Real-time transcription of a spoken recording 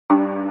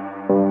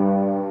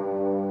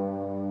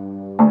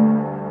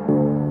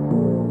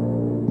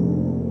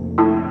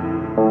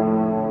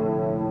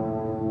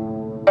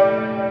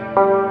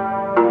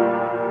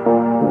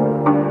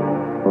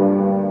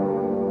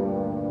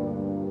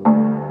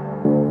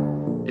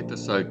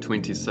Episode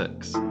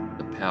 26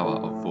 The Power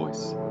of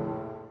Voice.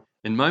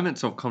 In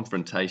moments of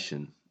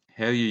confrontation,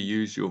 how you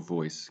use your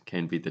voice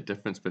can be the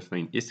difference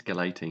between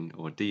escalating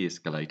or de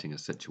escalating a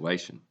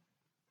situation.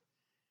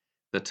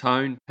 The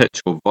tone,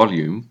 pitch, or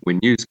volume, when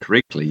used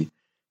correctly,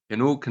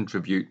 can all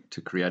contribute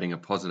to creating a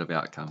positive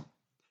outcome.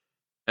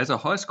 As a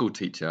high school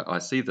teacher, I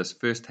see this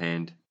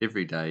firsthand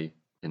every day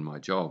in my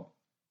job.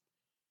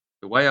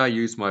 The way I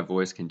use my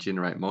voice can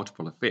generate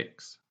multiple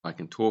effects. I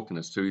can talk in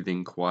a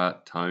soothing,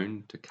 quiet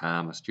tone to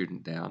calm a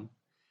student down.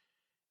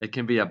 It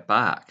can be a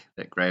bark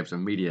that grabs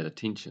immediate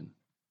attention.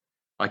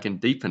 I can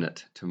deepen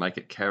it to make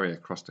it carry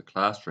across the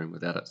classroom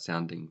without it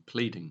sounding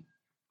pleading.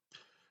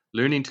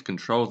 Learning to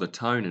control the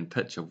tone and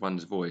pitch of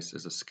one's voice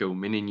is a skill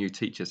many new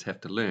teachers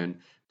have to learn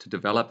to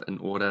develop in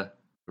order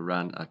to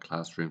run a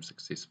classroom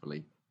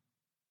successfully.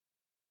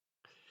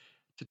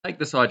 To take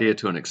this idea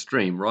to an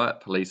extreme,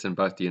 riot police in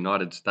both the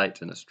United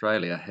States and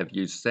Australia have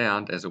used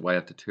sound as a way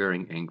of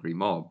deterring angry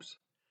mobs.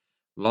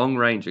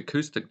 Long-range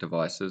acoustic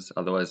devices,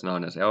 otherwise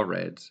known as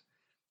LRADs,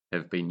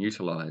 have been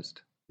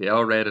utilised. The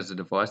LRAD is a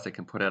device that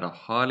can put out a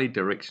highly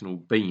directional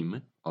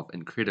beam of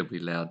incredibly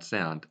loud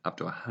sound, up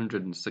to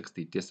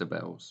 160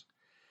 decibels.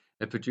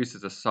 It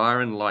produces a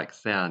siren-like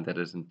sound that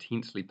is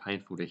intensely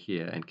painful to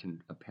hear and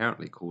can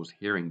apparently cause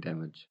hearing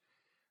damage.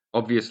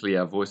 Obviously,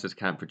 our voices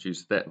can't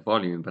produce that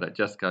volume, but it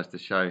just goes to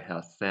show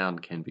how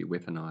sound can be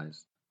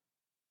weaponized.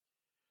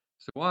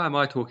 So why am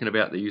I talking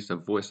about the use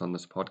of voice on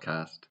this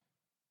podcast?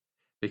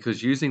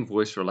 Because using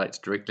voice relates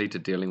directly to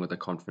dealing with a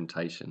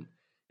confrontation.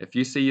 If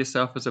you see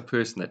yourself as a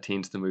person that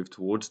tends to move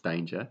towards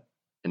danger,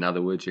 in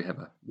other words, you have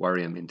a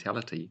warrior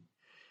mentality,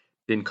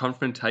 then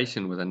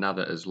confrontation with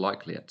another is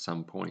likely at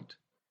some point.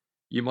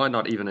 You might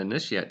not even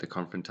initiate the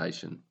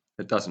confrontation.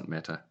 It doesn't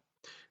matter,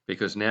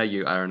 because now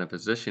you are in a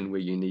position where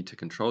you need to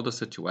control the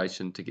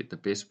situation to get the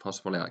best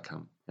possible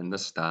outcome, and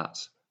this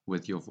starts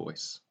with your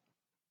voice.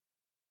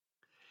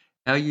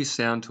 How you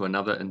sound to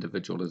another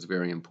individual is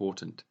very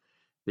important.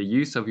 The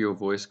use of your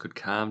voice could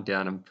calm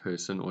down a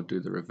person or do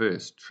the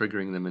reverse,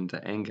 triggering them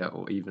into anger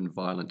or even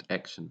violent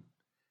action.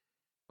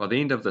 By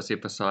the end of this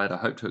episode, I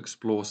hope to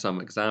explore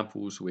some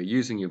examples where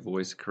using your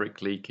voice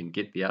correctly can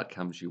get the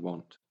outcomes you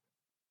want.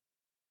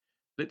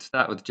 Let's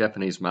start with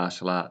Japanese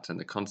martial arts and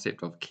the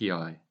concept of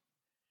kiai.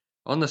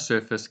 On the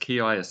surface,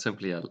 kiai is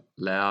simply a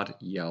loud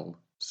yell,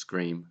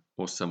 scream,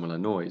 or similar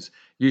noise,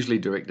 usually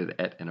directed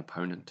at an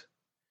opponent.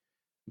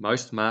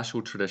 Most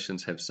martial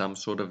traditions have some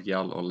sort of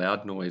yell or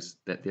loud noise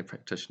that their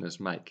practitioners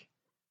make.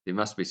 There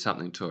must be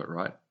something to it,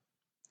 right?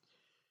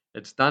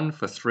 It's done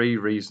for three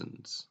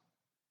reasons.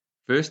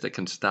 First, it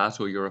can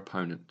startle your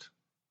opponent,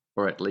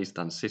 or at least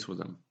unsettle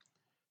them.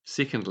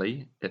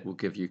 Secondly, it will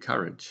give you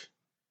courage.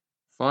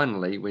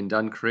 Finally, when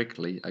done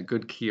correctly, a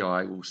good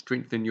kiai will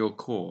strengthen your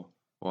core,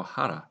 or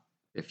hara,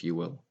 if you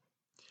will.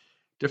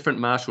 Different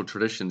martial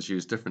traditions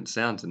use different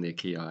sounds in their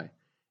kiai.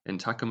 In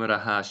Takamura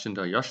Ha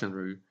Shindo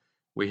Yoshinru,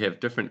 we have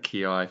different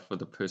kiai for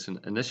the person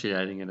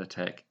initiating an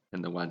attack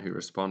and the one who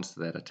responds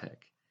to that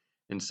attack.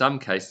 In some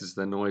cases,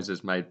 the noise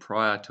is made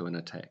prior to an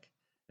attack.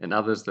 In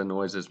others, the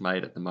noise is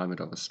made at the moment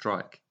of a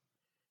strike.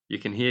 You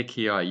can hear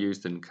kiai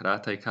used in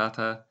karate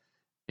kata,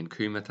 in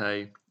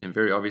kumite, and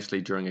very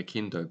obviously during a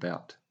kendo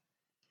bout.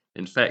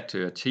 In fact,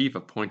 to achieve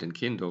a point in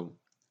kendo,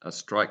 a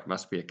strike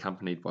must be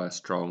accompanied by a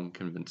strong,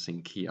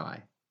 convincing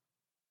kiai.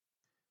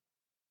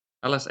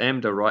 Alice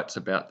Amder writes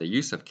about the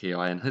use of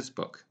kiai in his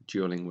book,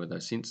 Dueling with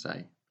a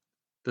Sensei.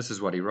 This is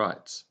what he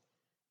writes.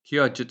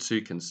 Kiai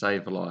Jitsu can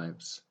save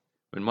lives.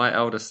 When my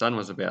eldest son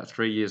was about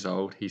 3 years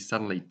old, he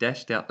suddenly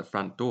dashed out the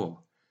front door.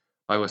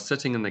 I was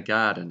sitting in the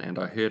garden and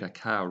I heard a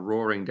car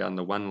roaring down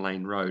the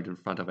one-lane road in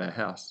front of our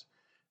house,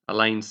 a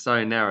lane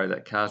so narrow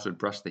that cars would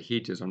brush the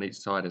hedges on each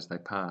side as they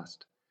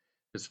passed.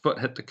 His foot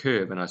hit the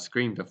curb and I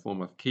screamed a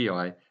form of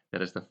kiai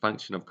that is the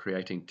function of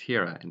creating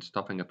terror and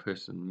stopping a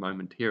person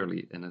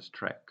momentarily in his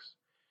tracks.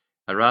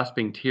 A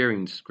rasping,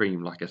 tearing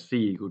scream like a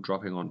sea eagle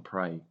dropping on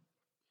prey.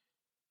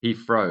 He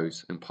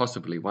froze,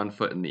 impossibly, one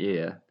foot in the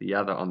air, the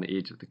other on the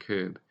edge of the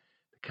curb.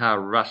 The car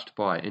rushed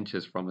by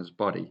inches from his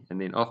body, and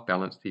then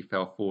off-balanced he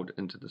fell forward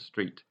into the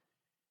street.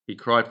 He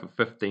cried for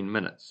 15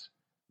 minutes,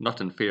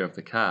 not in fear of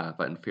the car,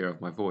 but in fear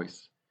of my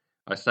voice.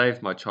 I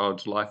saved my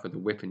child's life with a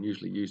weapon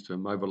usually used to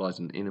immobilize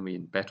an enemy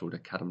in battle to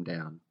cut him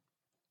down.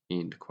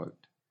 End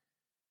quote.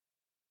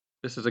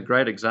 This is a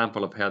great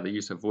example of how the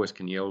use of voice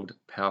can yield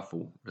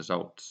powerful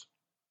results.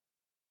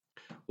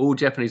 All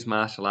Japanese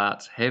martial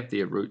arts have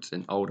their roots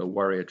in older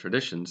warrior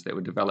traditions that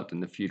were developed in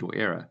the feudal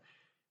era.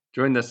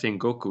 During the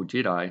Sengoku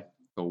Jidai,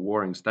 or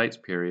Warring States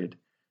period,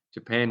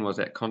 Japan was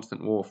at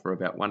constant war for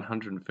about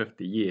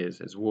 150 years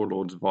as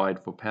warlords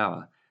vied for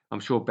power. I'm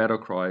sure battle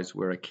cries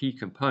were a key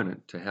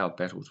component to how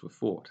battles were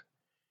fought.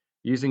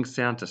 Using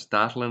sound to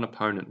startle an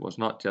opponent was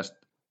not just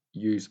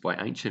used by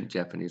ancient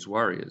Japanese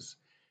warriors.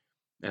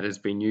 It has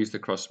been used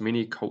across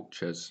many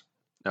cultures,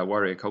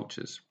 warrior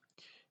cultures.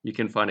 You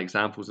can find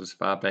examples as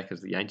far back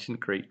as the ancient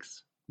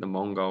Greeks, the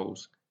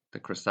Mongols, the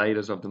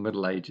Crusaders of the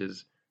Middle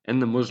Ages,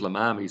 and the Muslim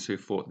armies who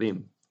fought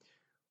them.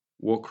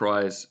 War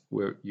cries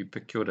were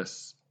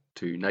ubiquitous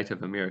to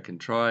Native American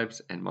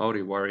tribes and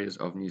Māori warriors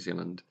of New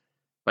Zealand.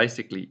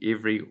 Basically,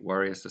 every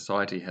warrior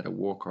society had a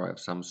war cry of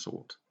some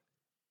sort.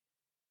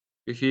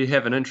 If you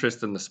have an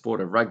interest in the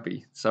sport of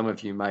rugby, some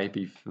of you may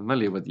be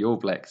familiar with the All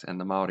Blacks and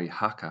the Māori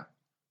haka.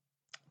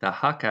 The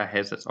haka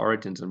has its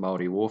origins in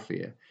Māori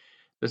warfare.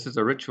 This is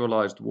a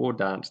ritualized war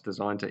dance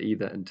designed to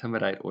either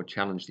intimidate or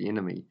challenge the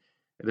enemy.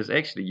 It is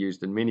actually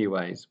used in many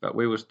ways, but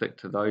we will stick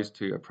to those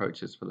two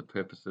approaches for the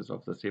purposes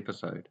of this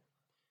episode.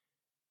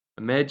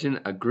 Imagine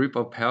a group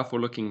of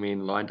powerful-looking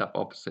men lined up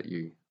opposite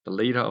you. The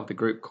leader of the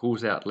group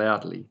calls out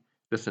loudly.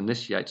 This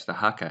initiates the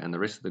haka, and the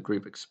rest of the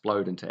group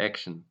explode into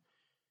action.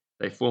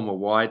 They form a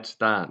wide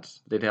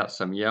stance, let out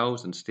some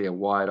yells, and stare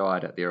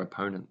wide-eyed at their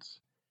opponents.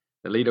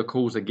 The leader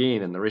calls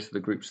again, and the rest of the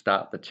group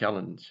start the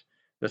challenge.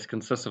 This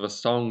consists of a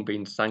song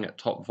being sung at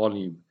top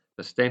volume,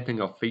 the stamping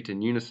of feet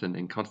in unison,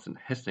 and constant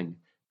hissing,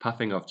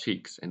 puffing of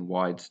cheeks, and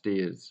wide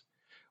stares.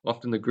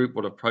 Often the group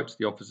will approach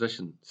the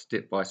opposition,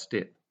 step by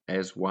step,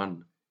 as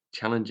one,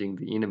 challenging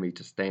the enemy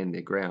to stand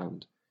their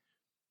ground.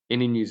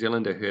 Any New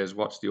Zealander who has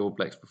watched the All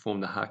Blacks perform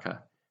the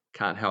haka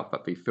can't help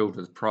but be filled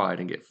with pride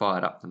and get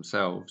fired up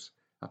themselves.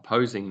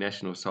 Opposing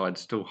national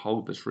sides still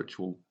hold this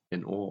ritual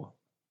in awe.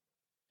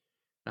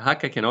 The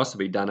haka can also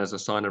be done as a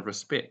sign of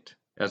respect.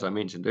 As I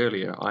mentioned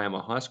earlier, I am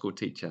a high school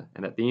teacher,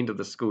 and at the end of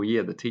the school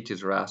year, the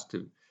teachers are asked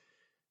to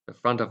the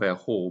front of our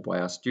hall by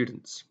our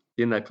students.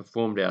 Then they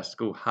performed our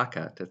school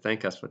haka to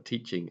thank us for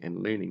teaching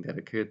and learning that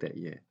occurred that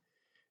year.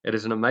 It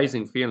is an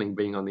amazing feeling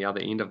being on the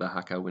other end of the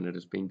haka when it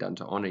has been done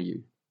to honour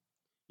you.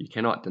 You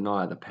cannot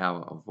deny the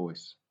power of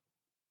voice.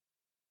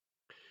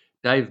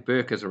 Dave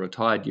Burke is a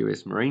retired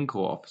US Marine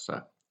Corps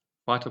officer,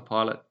 fighter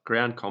pilot,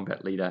 ground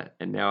combat leader,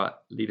 and now a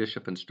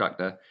leadership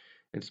instructor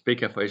and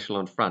speaker for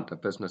Echelon Front, a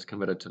business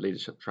committed to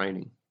leadership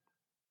training.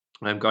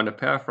 I am going to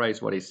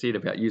paraphrase what he said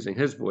about using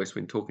his voice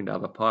when talking to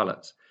other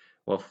pilots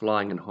while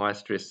flying in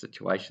high-stress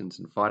situations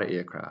in fighter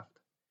aircraft.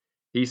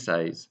 He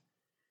says,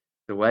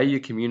 "The way you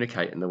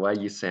communicate and the way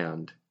you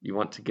sound, you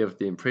want to give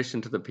the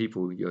impression to the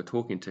people you are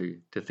talking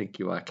to think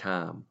you are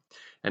calm.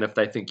 And if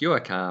they think you are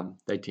calm,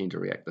 they tend to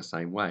react the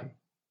same way.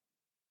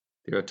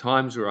 There are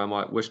times where I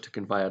might wish to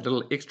convey a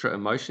little extra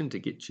emotion to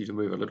get you to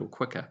move a little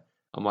quicker.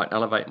 I might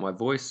elevate my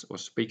voice or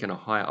speak in a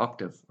higher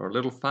octave or a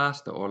little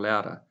faster or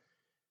louder.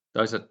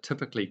 Those are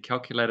typically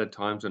calculated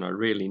times when I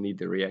really need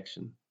the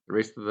reaction. The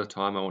rest of the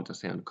time I want to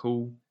sound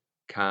cool,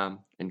 calm,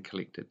 and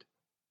collected."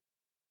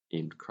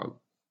 End quote.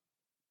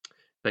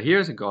 So here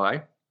is a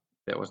guy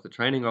that was the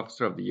training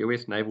officer of the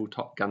US Naval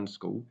Top Gun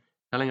School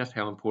telling us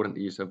how important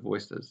the use of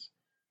voice is.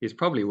 He's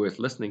probably worth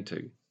listening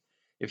to.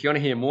 If you want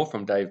to hear more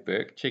from Dave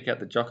Burke, check out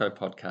the Jocko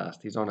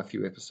podcast. He's on a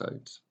few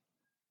episodes.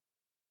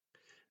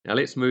 Now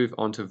let's move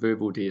on to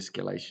verbal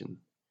de-escalation.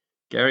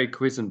 Gary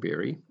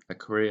Quisenberry, a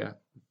career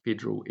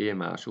Federal Air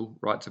Marshal,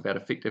 writes about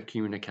effective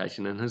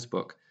communication in his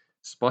book,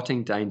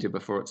 Spotting Danger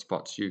Before It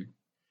Spots You.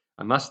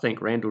 I must thank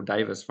Randall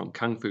Davis from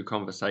Kung Fu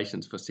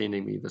Conversations for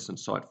sending me this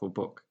insightful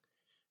book.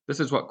 This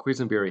is what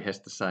Quisenberry has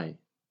to say.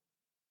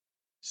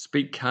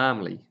 Speak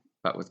calmly,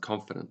 but with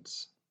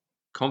confidence.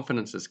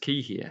 Confidence is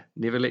key here.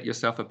 Never let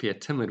yourself appear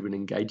timid when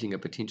engaging a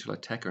potential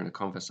attacker in a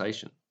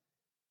conversation.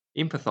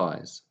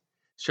 Empathize.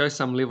 Show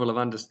some level of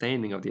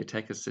understanding of the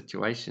attacker's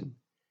situation.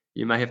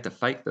 You may have to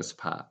fake this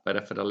part, but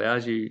if it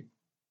allows you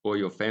or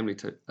your family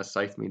to a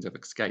safe means of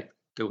escape,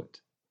 do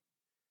it.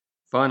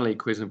 Finally,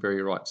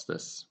 Quisenberry writes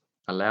this,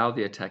 allow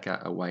the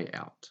attacker a way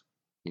out.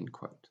 End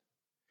quote.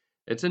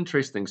 It's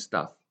interesting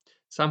stuff.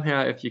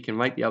 Somehow, if you can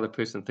make the other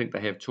person think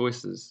they have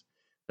choices,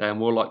 they are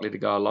more likely to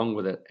go along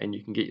with it and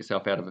you can get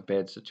yourself out of a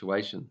bad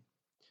situation.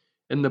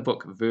 In the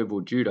book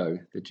Verbal Judo,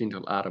 The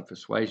Gentle Art of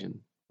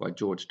Persuasion by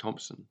George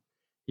Thompson,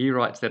 he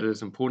writes that it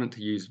is important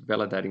to use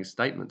validating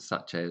statements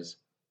such as,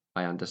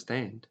 I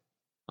understand.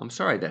 I'm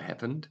sorry that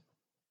happened.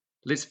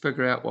 Let's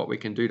figure out what we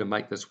can do to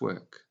make this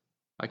work.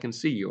 I can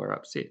see you are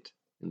upset,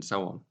 and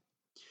so on.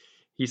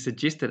 He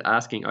suggested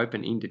asking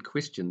open-ended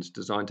questions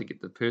designed to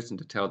get the person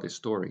to tell their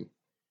story.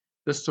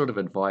 This sort of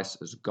advice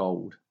is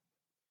gold.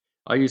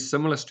 I use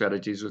similar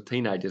strategies with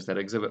teenagers that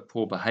exhibit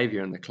poor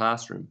behavior in the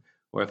classroom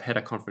or have had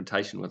a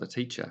confrontation with a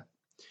teacher.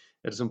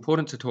 It is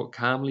important to talk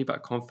calmly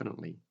but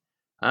confidently.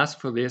 Ask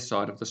for their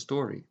side of the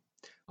story.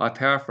 I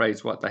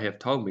paraphrase what they have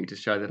told me to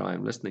show that I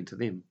am listening to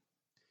them.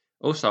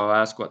 Also,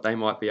 I ask what they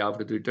might be able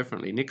to do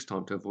differently next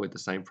time to avoid the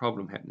same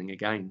problem happening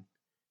again.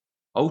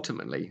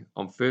 Ultimately,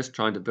 I'm first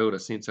trying to build a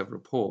sense of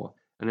rapport,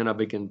 and then I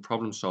begin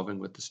problem solving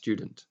with the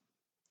student.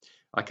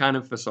 I can't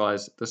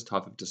emphasize this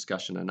type of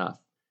discussion enough.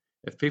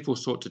 If people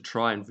sought to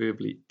try and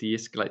verbally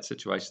de-escalate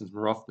situations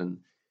more often,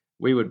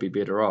 we would be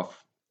better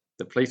off.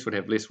 The police would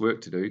have less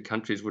work to do,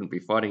 countries wouldn't be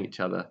fighting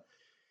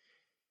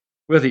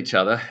with each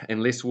other,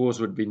 and less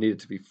wars would be needed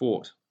to be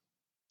fought.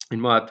 In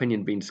my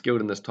opinion, being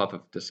skilled in this type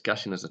of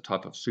discussion is a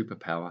type of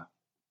superpower.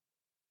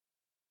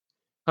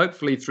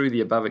 Hopefully, through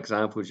the above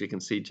examples, you can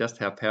see just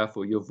how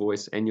powerful your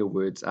voice and your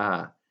words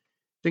are.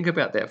 Think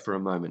about that for a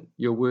moment.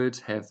 Your words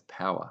have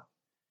power.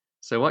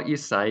 So what you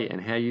say and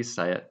how you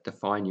say it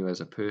define you as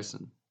a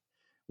person.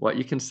 What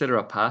you consider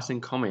a passing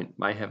comment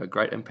may have a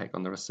great impact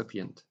on the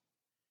recipient.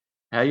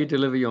 How you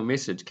deliver your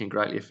message can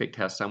greatly affect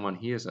how someone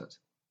hears it.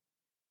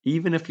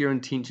 Even if your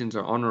intentions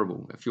are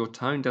honourable, if your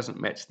tone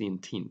doesn't match the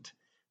intent,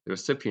 the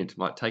recipient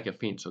might take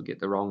offence or get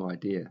the wrong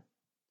idea.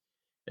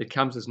 It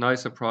comes as no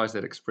surprise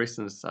that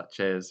expressions such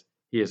as,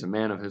 "he is a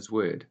man of his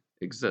word,"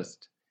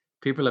 exist.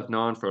 People have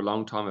known for a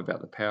long time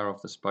about the power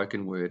of the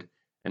spoken word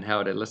and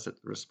how it can elicit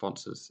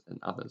responses in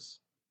others.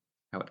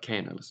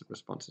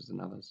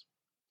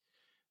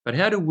 But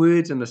how do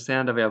words and the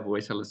sound of our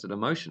voice elicit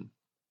emotion?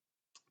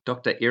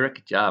 Dr.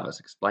 Eric Jarvis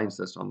explains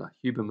this on the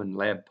Huberman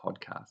Lab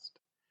podcast.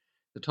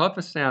 The type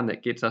of sound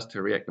that gets us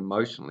to react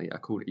emotionally are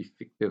called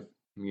effective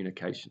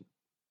communication,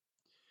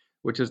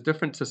 which is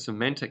different to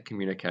semantic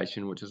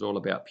communication, which is all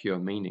about pure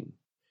meaning.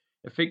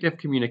 Effective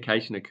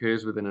communication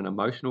occurs within an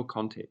emotional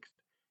context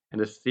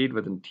and is said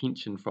with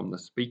intention from the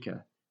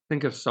speaker.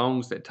 Think of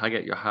songs that tug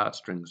at your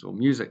heartstrings or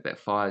music that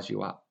fires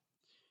you up.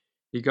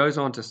 He goes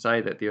on to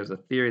say that there is a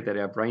theory that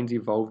our brains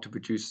evolved to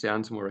produce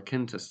sounds more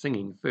akin to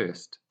singing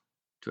first,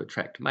 to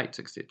attract mates,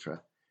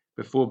 etc.,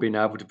 before being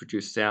able to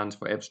produce sounds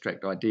for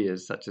abstract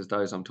ideas such as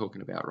those I'm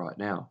talking about right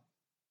now.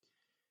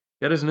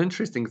 That is an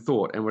interesting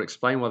thought and would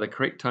explain why the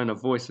correct tone of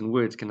voice and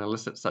words can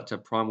elicit such a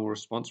primal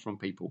response from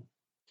people.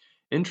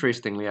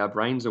 Interestingly, our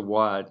brains are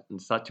wired in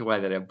such a way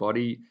that our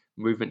body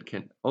movement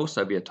can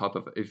also be a type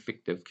of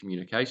effective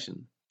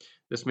communication.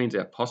 This means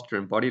our posture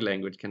and body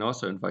language can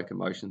also invoke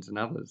emotions in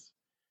others.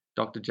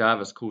 Dr.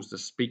 Jarvis calls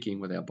this speaking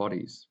with our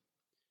bodies.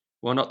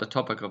 While not the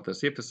topic of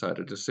this episode,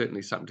 it is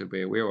certainly something to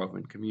be aware of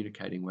when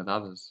communicating with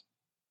others.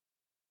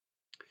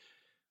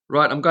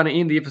 Right, I'm going to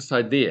end the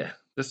episode there.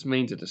 This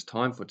means it is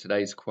time for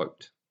today's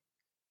quote.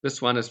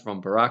 This one is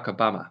from Barack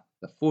Obama,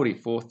 the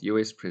 44th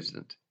US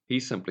president. He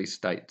simply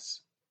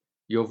states,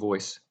 "Your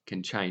voice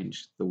can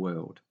change the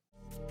world."